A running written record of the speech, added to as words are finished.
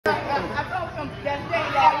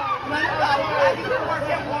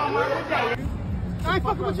ain't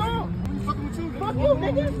fucking with y'all. Fucking with you, Fuck you,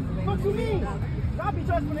 nigga. Fuck you mean? Y'all be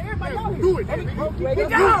charging for everybody out here. Do it, nigga. Get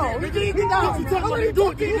down. Get down. You talking about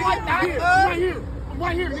do it, nigga. Like that, right here. I'm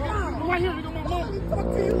right here, nigga. I'm right here, nigga. My mom. Fuck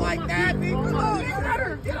you like that, big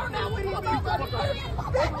brother. Get on that with him, big brother.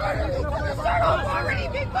 Big brother, you put the shirt off already,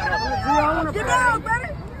 big brother. Get down, baby.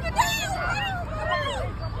 Get down.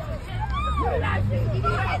 You're not shit. You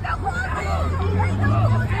ain't no cool down. You ain't no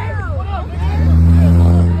cool down.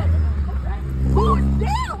 Cool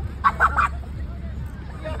down.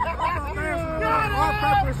 All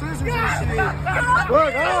pepper scissors and shit. Look,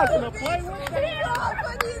 I was gonna play with it. He's all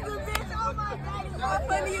funny as a bitch. Oh my God, he's all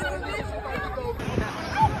funny as a bitch.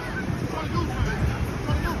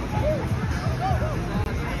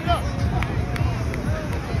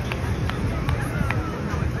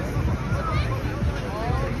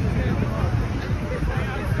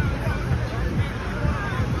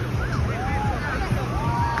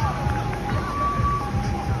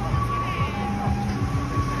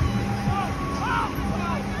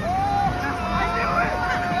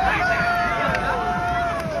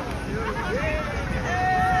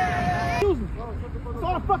 So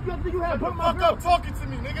the fuck you have to do? You have to put my girl up talking to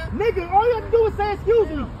me, nigga. Nigga, all you have to do is say excuse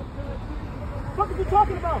me. What are you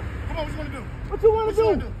talking about? Come on, what you wanna do? What you wanna do?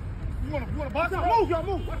 You wanna box out? Move, y'all,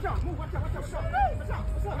 move. Watch out, move, watch out, watch out, watch out.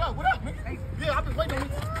 Watch out. What up, nigga? Yeah, I've been waiting on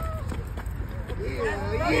you.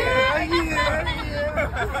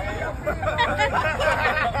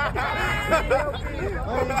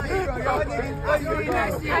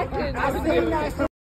 I couldn't.